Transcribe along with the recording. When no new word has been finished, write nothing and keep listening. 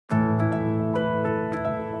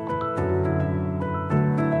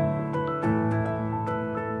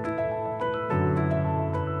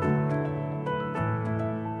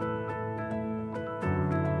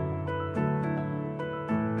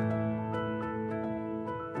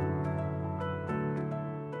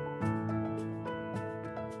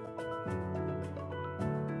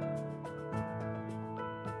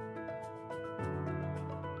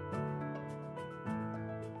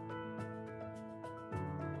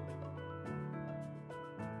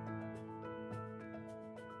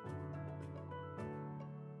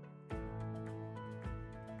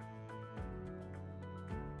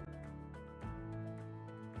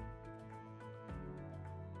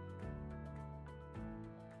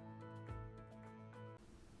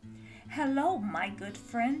Hello, my good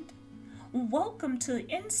friend. Welcome to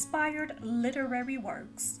Inspired Literary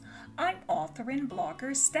Works. I'm author and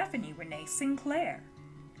blogger Stephanie Renee Sinclair.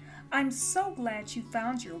 I'm so glad you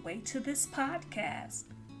found your way to this podcast.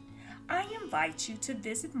 I invite you to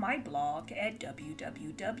visit my blog at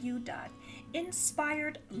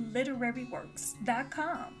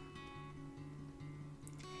www.inspiredliteraryworks.com.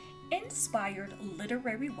 Inspired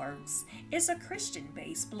Literary Works is a Christian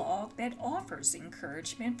based blog that offers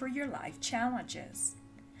encouragement for your life challenges.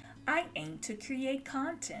 I aim to create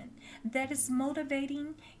content that is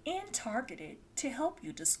motivating and targeted to help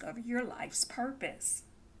you discover your life's purpose.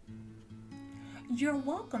 You're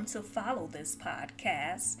welcome to follow this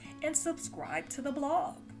podcast and subscribe to the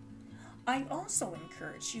blog. I also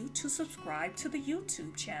encourage you to subscribe to the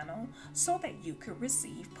YouTube channel so that you can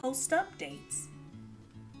receive post updates.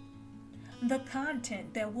 The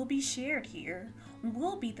content that will be shared here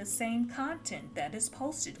will be the same content that is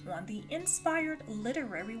posted on the Inspired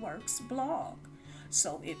Literary Works blog.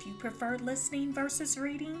 So if you prefer listening versus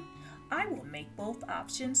reading, I will make both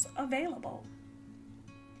options available.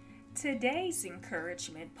 Today's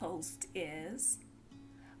encouragement post is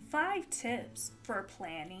 5 tips for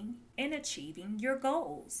planning and achieving your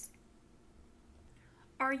goals.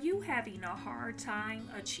 Are you having a hard time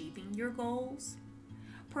achieving your goals?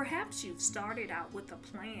 Perhaps you've started out with a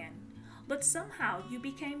plan, but somehow you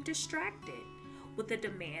became distracted with the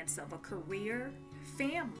demands of a career,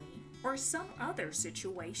 family, or some other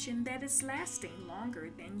situation that is lasting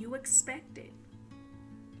longer than you expected.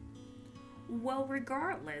 Well,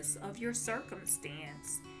 regardless of your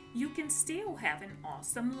circumstance, you can still have an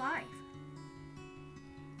awesome life.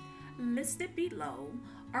 Listed below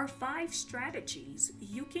are 5 strategies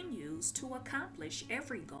you can use to accomplish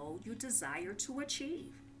every goal you desire to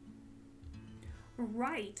achieve.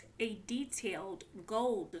 Write a detailed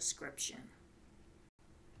goal description.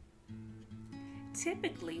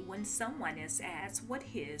 Typically, when someone is asked what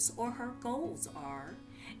his or her goals are,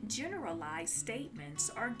 generalized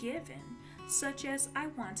statements are given, such as I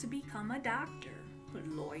want to become a doctor,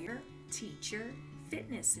 lawyer, teacher,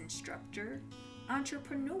 fitness instructor,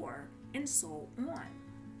 entrepreneur, and so on.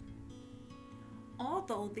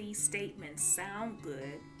 Although these statements sound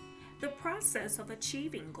good, the process of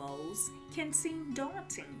achieving goals can seem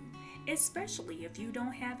daunting, especially if you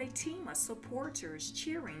don't have a team of supporters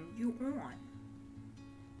cheering you on.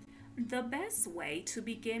 The best way to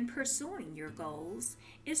begin pursuing your goals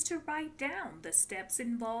is to write down the steps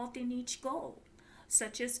involved in each goal,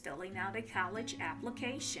 such as filling out a college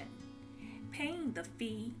application, paying the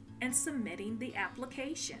fee, and submitting the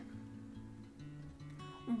application.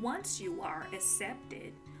 Once you are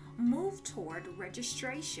accepted, move toward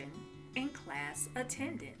registration and class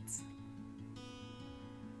attendance.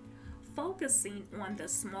 Focusing on the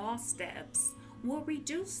small steps will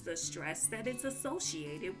reduce the stress that is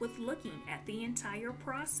associated with looking at the entire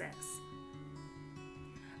process.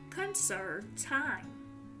 Conserve time.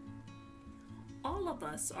 All of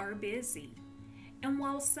us are busy, and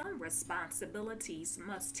while some responsibilities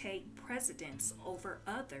must take precedence over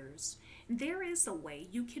others, there is a way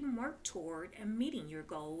you can work toward meeting your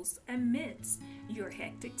goals amidst your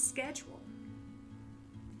hectic schedule.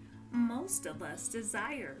 Most of us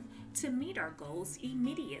desire to meet our goals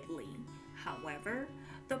immediately. However,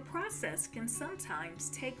 the process can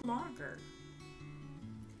sometimes take longer.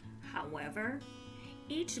 However,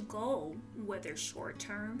 each goal, whether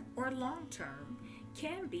short-term or long-term,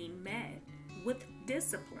 can be met with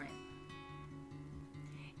discipline.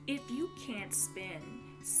 If you can't spend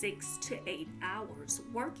 6 to 8 hours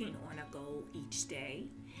working on a goal each day,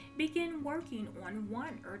 begin working on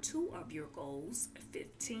 1 or 2 of your goals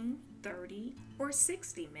 15, 30, or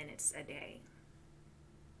 60 minutes a day.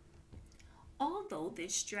 Although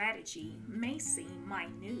this strategy may seem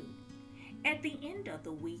minute, at the end of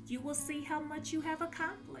the week you will see how much you have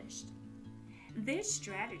accomplished. This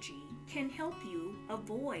strategy can help you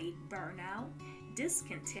avoid burnout,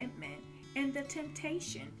 discontentment, and the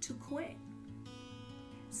temptation to quit.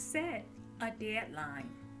 Set a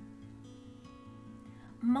deadline.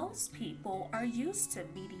 Most people are used to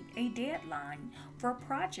meeting a deadline for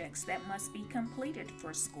projects that must be completed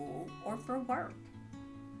for school or for work.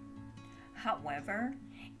 However,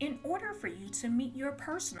 in order for you to meet your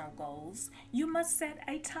personal goals, you must set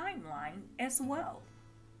a timeline as well.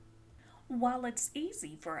 While it's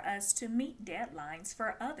easy for us to meet deadlines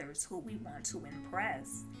for others who we want to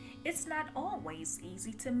impress, it's not always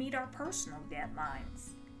easy to meet our personal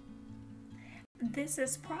deadlines. This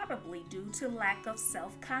is probably due to lack of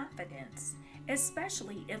self-confidence,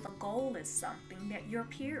 especially if a goal is something that your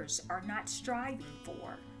peers are not striving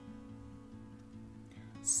for.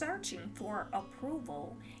 Searching for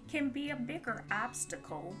approval can be a bigger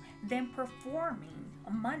obstacle than performing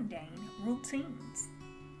mundane routines.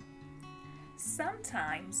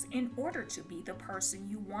 Sometimes, in order to be the person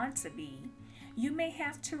you want to be, you may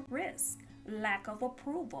have to risk lack of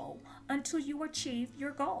approval until you achieve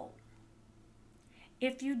your goal.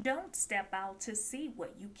 If you don't step out to see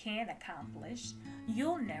what you can accomplish,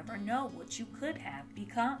 you'll never know what you could have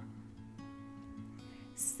become.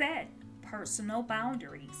 Set personal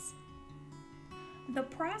boundaries. The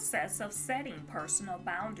process of setting personal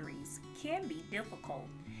boundaries can be difficult,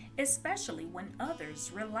 especially when others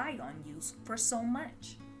rely on you for so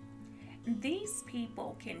much. These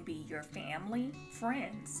people can be your family,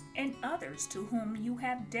 friends, and others to whom you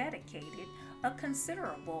have dedicated a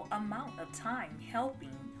considerable amount of time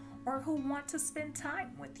helping or who want to spend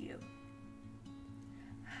time with you.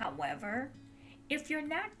 However, if you're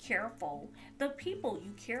not careful, the people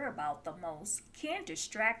you care about the most can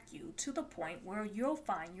distract you to the point where you'll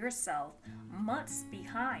find yourself months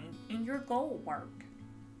behind in your goal work.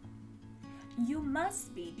 You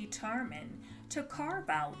must be determined to carve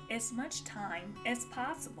out as much time as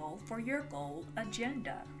possible for your goal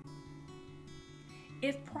agenda.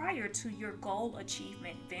 If prior to your goal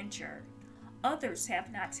achievement venture, others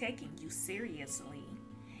have not taken you seriously,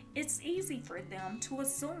 it's easy for them to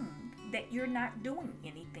assume that you're not doing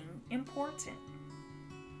anything important.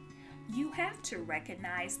 You have to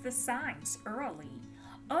recognize the signs early,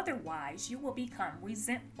 otherwise you will become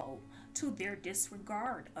resentful to their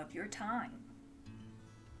disregard of your time.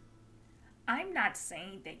 I'm not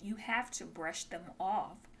saying that you have to brush them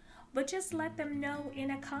off, but just let them know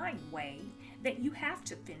in a kind way that you have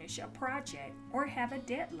to finish a project or have a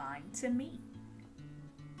deadline to meet.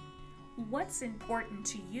 What's important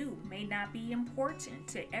to you may not be important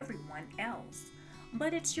to everyone else,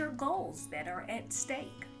 but it's your goals that are at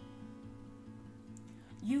stake.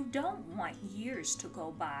 You don't want years to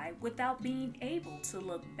go by without being able to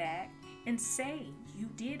look back and say you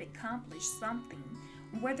did accomplish something,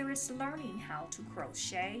 whether it's learning how to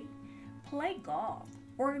crochet, play golf,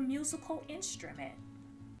 or a musical instrument.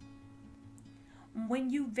 When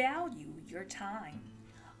you value your time,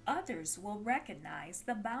 others will recognize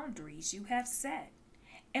the boundaries you have set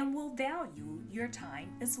and will value your time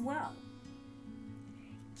as well.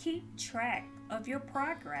 Keep track of your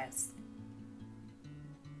progress.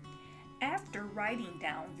 After writing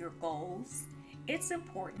down your goals, it's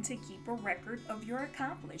important to keep a record of your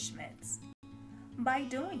accomplishments. By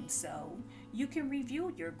doing so, you can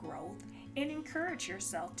review your growth and encourage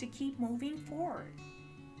yourself to keep moving forward.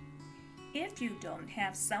 If you don't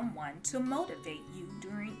have someone to motivate you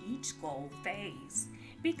during each goal phase,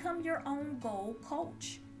 become your own goal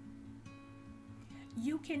coach.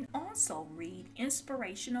 You can also read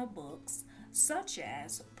inspirational books such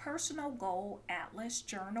as Personal Goal Atlas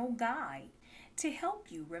Journal Guide to help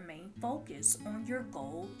you remain focused on your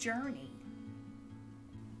goal journey.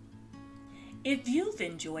 If you've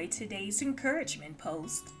enjoyed today's encouragement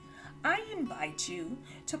post, I invite you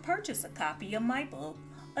to purchase a copy of my book,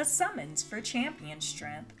 A Summons for Champion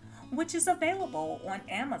Strength, which is available on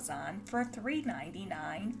Amazon for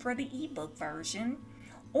 $3.99 for the ebook version,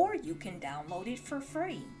 or you can download it for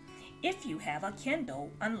free if you have a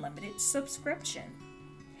Kindle Unlimited subscription.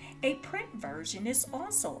 A print version is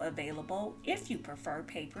also available if you prefer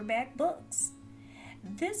paperback books.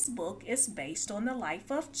 This book is based on the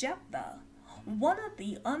life of Jephthah, one of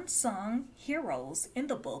the unsung heroes in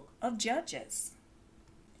the book of Judges.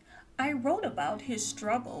 I wrote about his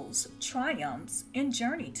struggles, triumphs, and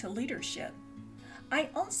journey to leadership. I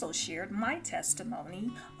also shared my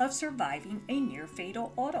testimony of surviving a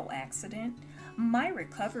near-fatal auto accident, my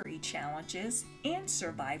recovery challenges, and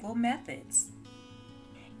survival methods.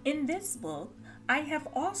 In this book, I have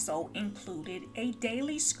also included a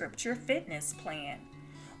daily scripture fitness plan,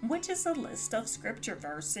 which is a list of scripture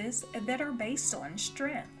verses that are based on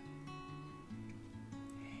strength.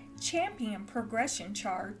 Champion progression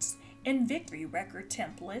charts and victory record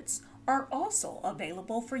templates are also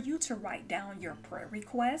available for you to write down your prayer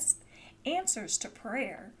requests, answers to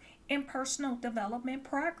prayer, and personal development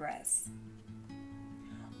progress.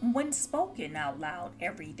 When spoken out loud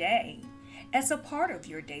every day, as a part of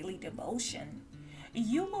your daily devotion,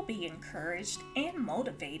 you will be encouraged and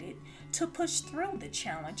motivated to push through the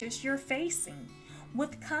challenges you're facing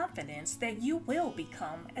with confidence that you will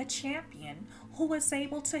become a champion who is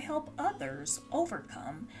able to help others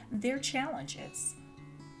overcome their challenges.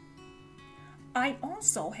 I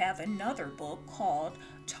also have another book called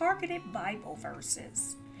Targeted Bible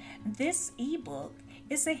Verses. This ebook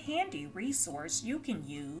is a handy resource you can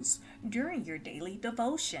use during your daily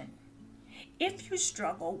devotion. If you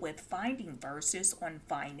struggle with finding verses on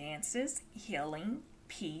finances, healing,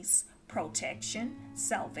 peace, protection,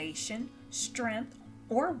 salvation, strength,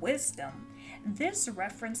 or wisdom, this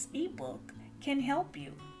reference ebook can help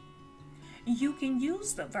you. You can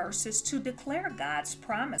use the verses to declare God's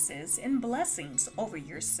promises and blessings over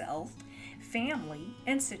yourself, family,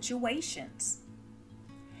 and situations.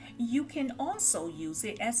 You can also use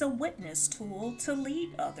it as a witness tool to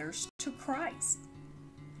lead others to Christ.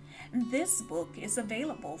 This book is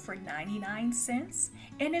available for 99 cents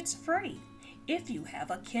and it's free if you have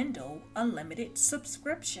a Kindle Unlimited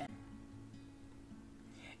subscription.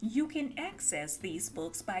 You can access these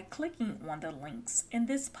books by clicking on the links in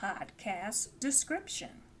this podcast description.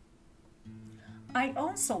 I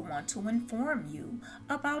also want to inform you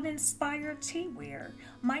about Inspired Teawear,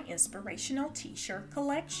 my inspirational t-shirt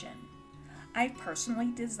collection. I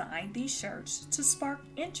personally designed these shirts to spark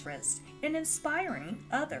interest in inspiring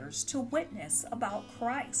others to witness about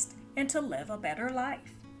Christ and to live a better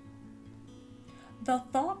life. The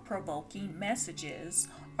thought-provoking messages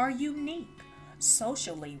are unique,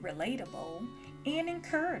 socially relatable, and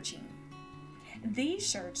encouraging. These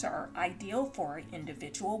shirts are ideal for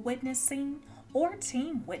individual witnessing or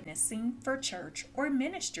team witnessing for church or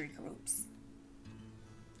ministry groups.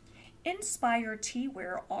 Inspired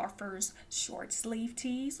Teawear offers short sleeve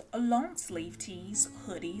tees, long sleeve tees,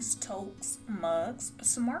 hoodies, totes, mugs,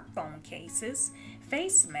 smartphone cases,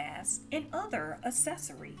 face masks, and other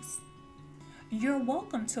accessories. You're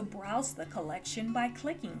welcome to browse the collection by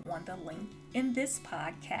clicking on the link in this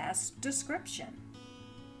podcast description.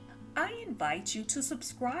 I invite you to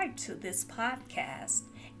subscribe to this podcast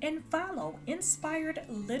and follow Inspired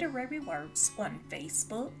Literary Works on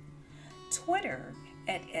Facebook, Twitter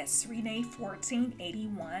at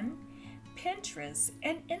srenee1481, Pinterest,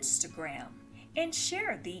 and Instagram, and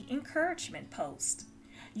share the encouragement post.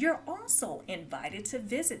 You're also invited to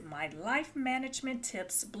visit my life management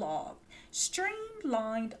tips blog,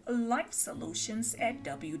 Streamlined Life Solutions, at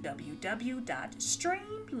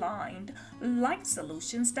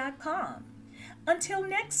www.streamlinedsolutions.com. Until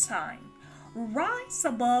next time, rise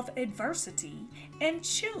above adversity and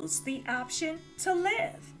choose the option to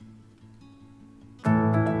live.